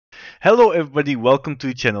Hello everybody, welcome to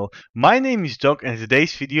the channel. My name is Doc and in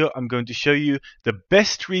today's video I'm going to show you the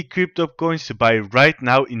best 3 crypto coins to buy right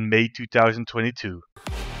now in May 2022.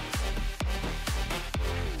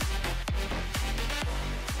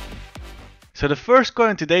 So the first coin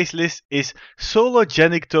on today's list is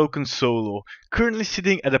Sologenic token SOLO, currently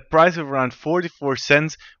sitting at a price of around 44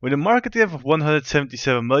 cents with a market cap of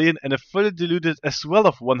 177 million and a fully diluted as well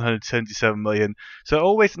of 177 million. So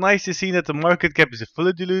always nice to see that the market cap is a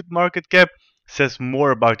fully diluted market cap, says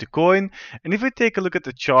more about the coin. And if we take a look at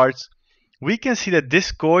the charts, we can see that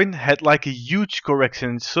this coin had like a huge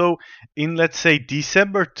correction. So in, let's say,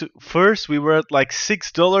 December 1st, we were at like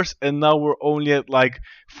 $6 and now we're only at like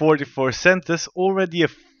 44 cents. That's already a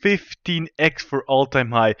 15x for all-time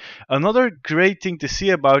high. Another great thing to see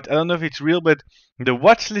about, I don't know if it's real, but the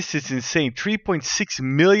watch list is insane. 3.6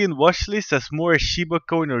 million watch list. That's more a Shiba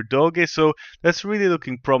coin or doge. So that's really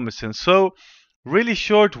looking promising. So really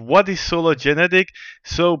short, what is Sologenic?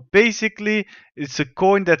 So basically it's a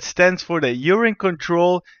coin that stands for that you're in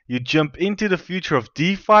control, you jump into the future of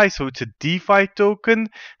DeFi, so it's a DeFi token.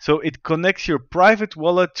 So it connects your private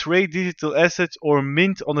wallet, trade digital assets or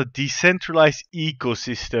mint on a decentralized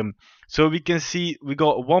ecosystem. So we can see we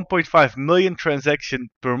got 1.5 million transactions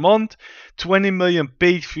per month, 20 million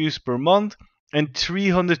page views per month, and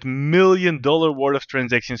 $300 million worth of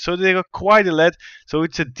transactions. So they got quite a lot. So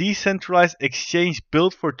it's a decentralized exchange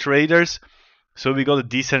built for traders. So we got a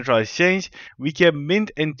decentralized exchange. We can mint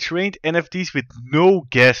and trade NFTs with no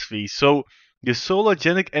gas fees. So the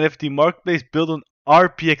Sologenic NFT marketplace built on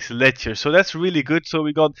RPX ledger. So that's really good. So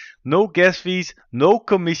we got no gas fees, no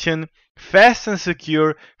commission, fast and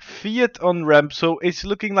secure, fiat on ramp. So it's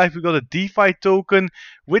looking like we got a DeFi token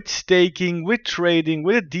with staking, with trading,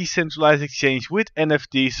 with a decentralized exchange, with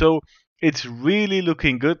NFT. So it's really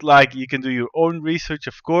looking good. Like, you can do your own research,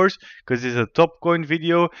 of course, because it's a top coin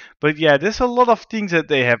video. But yeah, there's a lot of things that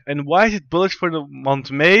they have. And why is it bullish for the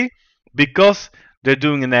month May? Because they're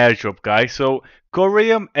doing an airdrop, guys. So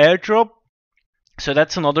Coreum airdrop. So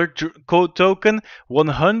that's another token,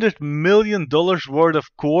 $100 million worth of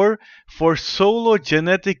core for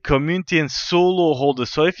Sologenic community and solo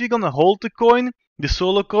holders. So if you're gonna hold the coin, the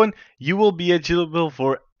solo coin, you will be eligible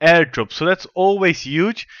for airdrop. So that's always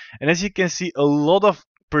huge. And as you can see, a lot of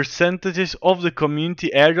percentages of the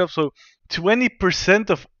community airdrop. So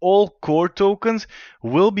 20% of all core tokens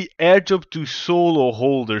will be airdropped to solo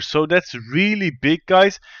holders. So that's really big,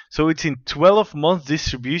 guys. So it's in 12 months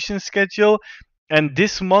distribution schedule. And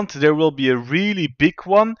this month there will be a really big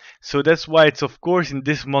one. So that's why it's of course in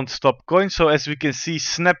this month's top coin. So as we can see,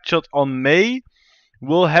 snapshot on May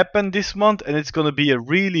will happen this month. And it's going to be a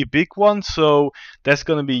really big one. So that's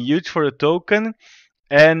going to be huge for the token.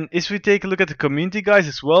 And if we take a look at the community, guys,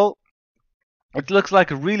 as well, it looks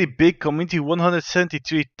like a really big community,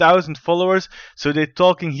 173,000 followers. So they're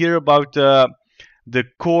talking here about the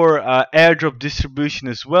core airdrop distribution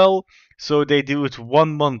as well. So they do it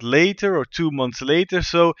 1 month later or 2 months later.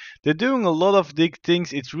 So they're doing a lot of big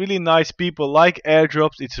things. It's really nice. People like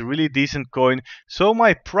airdrops. It's a really decent coin. So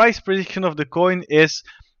my price prediction of the coin is,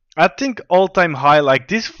 I think, all-time high. Like,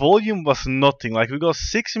 this volume was nothing. Like, we got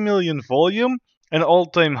 6 million volume and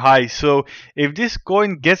all-time high. So if this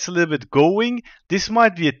coin gets a little bit going, this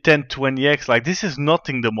might be a 10-20x. Like, this is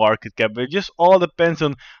nothing, the market cap. It just all depends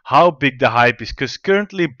on how big the hype is, because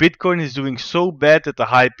currently Bitcoin is doing so bad that the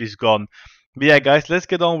hype is gone. But yeah, guys, let's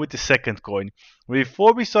get on with the second coin.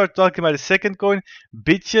 Before we start talking about the second coin,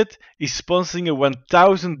 Bitget is sponsoring a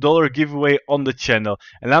 $1,000 giveaway on the channel.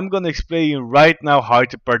 And I'm going to explain you right now how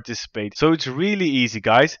to participate. So it's really easy,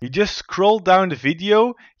 guys. You just scroll down the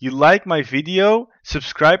video, you like my video,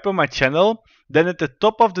 subscribe on my channel. Then at the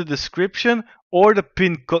top of the description or the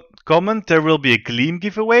pinned comment, there will be a Gleam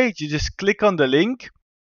giveaway. You just click on the link.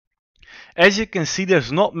 As you can see,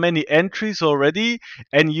 there's not many entries already,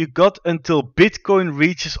 and you got until Bitcoin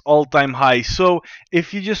reaches all-time high. So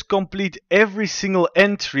if you just complete every single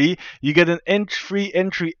entry, you get an free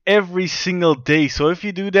entry every single day. So if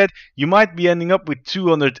you do that, you might be ending up with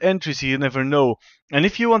 200 entries, you never know. And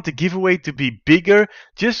if you want the giveaway to be bigger,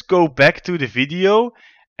 just go back to the video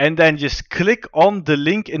and then just click on the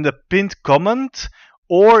link in the pinned comment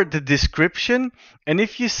or the description, and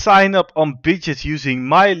if you sign up on Bitget using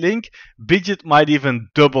my link, Bitget might even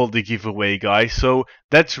double the giveaway, guys. So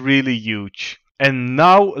that's really huge. And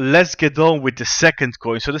now let's get on with the second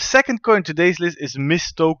coin. So the second coin on today's list is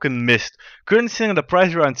Mist token Mist, currently sitting at a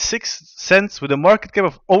price around 6 cents with a market cap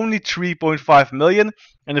of only 3.5 million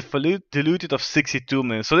and a diluted of 62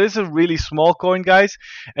 million. So this is a really small coin, guys.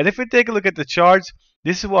 And if we take a look at the charts,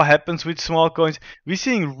 this is what happens with small coins. We're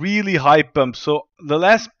seeing really high pumps. So the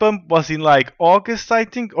last pump was in like August, I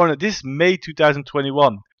think, or no, this is May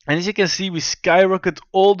 2021. And as you can see, we skyrocket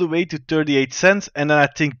all the way to 38 cents. And then I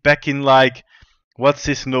think back in like, what's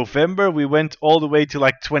this, November, we went all the way to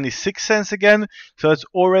like 26 cents again. So it's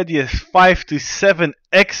already a 5 to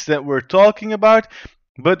 7x that we're talking about.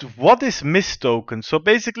 But what is Mist Token? So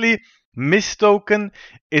basically, Mist Token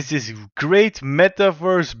is this great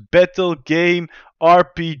metaverse battle game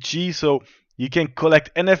RPG. So you can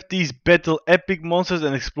collect NFTs, battle epic monsters,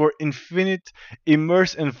 and explore infinite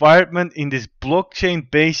immersed environment in this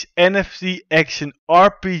blockchain-based NFT action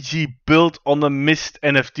RPG built on the Mist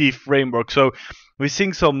NFT framework. So we're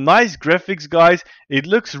seeing some nice graphics, guys. It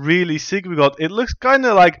looks really sick. It looks kind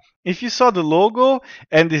of like, if you saw the logo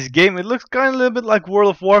and this game, it looks kind of a little bit like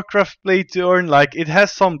World of Warcraft play to earn. Like, it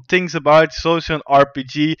has some things about it, social and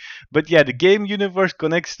RPG. But yeah, the game universe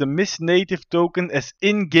connects the Mist native token as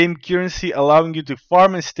in-game currency, allowing you to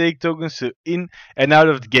farm and stake tokens in and out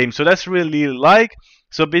of the game. So that's really like.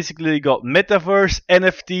 So basically, you got metaverse,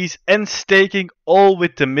 NFTs, and staking, all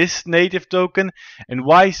with the Mist native token. And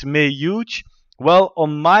why is May huge? Well,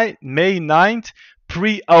 on my May 9th,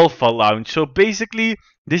 pre-alpha launch. So basically,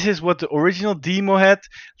 this is what the original demo had.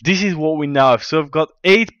 This is what we now have. So I've got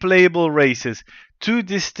 8 playable races, 2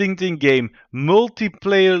 distinct in-game,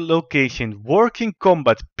 multiplayer location, working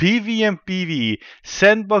combat, PvE and PvE,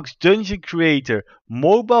 sandbox, dungeon creator,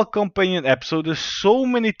 mobile companion app. So there's so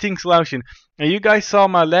many things launching. And you guys saw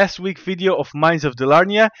my last week video of Mines of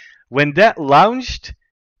Dalarnia. When that launched,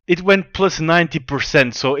 it went plus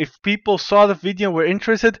 90%. So if people saw the video and were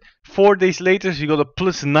interested, 4 days later you got a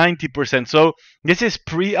plus 90%. So this is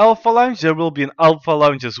pre-alpha launch. There will be an alpha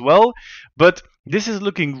launch as well. But this is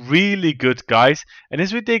looking really good, guys. And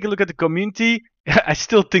as we take a look at the community, I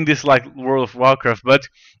still think this is like World of Warcraft, but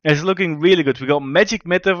it's looking really good. We got Magic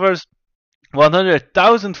Metaverse,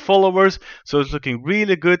 100,000 followers, so it's looking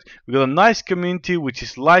really good. We got a nice community which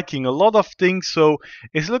is liking a lot of things, so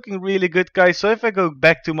it's looking really good, guys. So if I go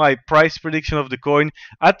back to my price prediction of the coin,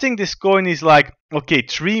 I think this coin is like, okay,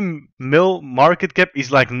 3 mil market cap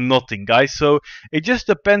is like nothing, guys. So it just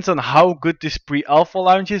depends on how good this pre-alpha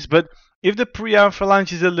launch is. But if the pre-alpha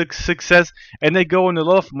launch is a success and they go in a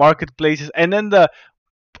lot of marketplaces, and then the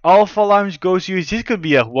alpha launch goes huge, this could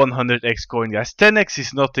be a 100x coin, guys. 10x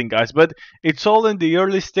is nothing, guys, but it's all in the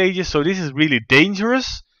early stages, so this is really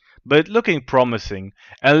dangerous, but looking promising.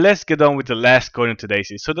 And let's get on with the last coin in today's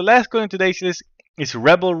list. So the last coin in today's list is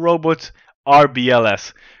Rebel Robots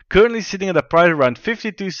RBLS, currently sitting at a price around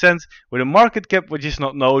 52 cents with a market cap which is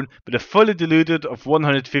not known, but a fully diluted of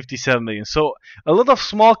 157 million. So a lot of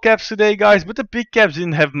small caps today, guys, but the big caps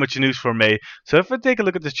didn't have much news for me. So if we take a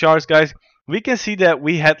look at the charts, guys, we can see that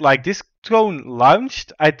we had like this coin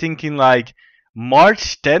launched, I think in like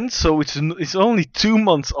March 10th, so it's only 2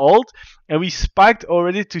 months old, and we spiked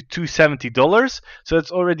already to $270, so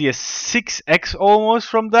it's already a 6x almost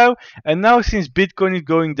from now. And now since Bitcoin is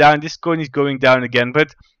going down, this coin is going down again.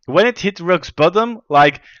 But when it hit rock's bottom,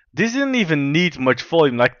 like, this didn't even need much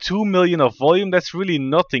volume, like 2 million of volume. That's really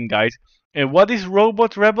nothing, guys. And what is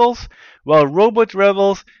Robot Rebels? Well, Robot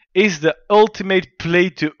Rebels is the ultimate play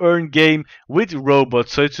to earn game with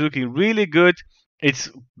robots, so it's looking really good.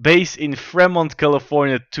 It's based in Fremont,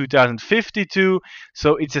 California, 2052.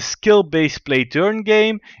 So it's a skill-based play-to-earn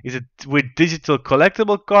game. It's with digital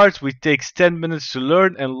collectible cards, which takes 10 minutes to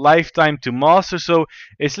learn and lifetime to master. So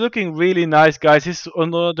it's looking really nice, guys. It's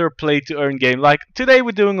another play-to-earn game. Like today,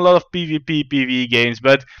 we're doing a lot of PvP, PvE games,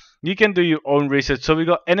 but you can do your own research. So we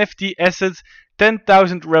got NFT assets,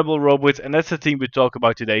 10,000 Rebel Robots, and that's the thing we talk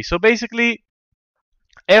about today. So basically,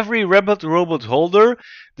 every Rebel Robot holder,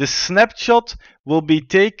 the snapshot will be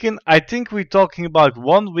taken, I think we're talking about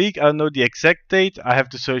 1 week, I don't know the exact date, I have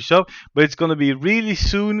to search up, but it's gonna be really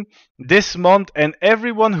soon, this month, and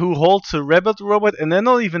everyone who holds a Rebel Robot, and they're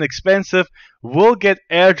not even expensive, will get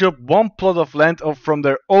airdrop 1 plot of land from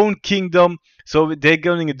their own kingdom. So they're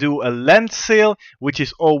going to do a land sale, which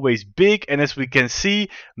is always big, and as we can see,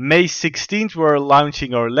 May 16th we're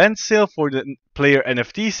launching our land sale for the player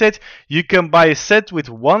NFT set. You can buy a set with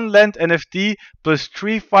 1 land NFT plus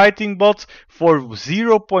 3 fighting bots for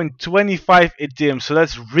 0.25 Ethereum. So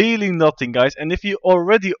that's really nothing, guys. And if you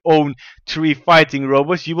already own 3 fighting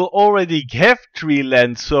robots, you will already have 3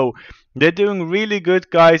 lands. So they're doing really good,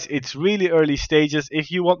 guys. It's really early stages.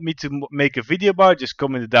 If you want me to make a video about it, just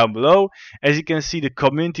comment it down below. As you can see, the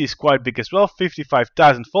community is quite big as well,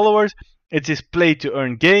 55,000 followers. It is play to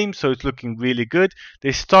earn game, so it's looking really good.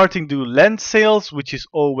 They're starting to do land sales, which is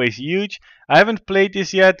always huge. I haven't played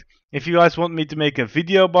this yet. If you guys want me to make a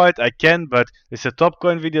video about it, I can, but it's a top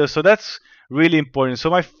coin video, so that's really important. So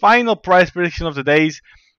my final price prediction of the day is,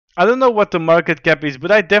 I don't know what the market cap is,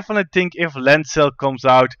 but I definitely think if Lancel comes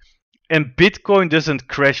out and Bitcoin doesn't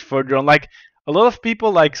crash further on, like a lot of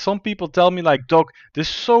people, like some people tell me like, Doc, there's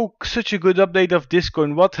such a good update of this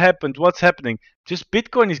coin. What happened? What's happening? Just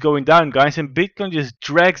Bitcoin is going down, guys, and Bitcoin just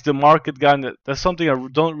drags the market down. That's something I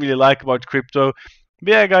don't really like about crypto.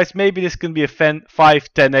 But yeah, guys, maybe this can be a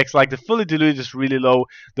 5-10x. Like the fully diluted is really low.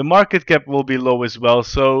 The market cap will be low as well.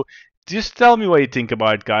 So just tell me what you think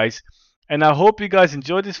about it, guys. And I hope you guys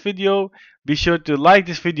enjoyed this video. Be sure to like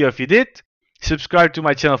this video if you did. Subscribe to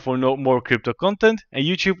my channel for more crypto content. And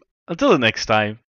YouTube, until the next time.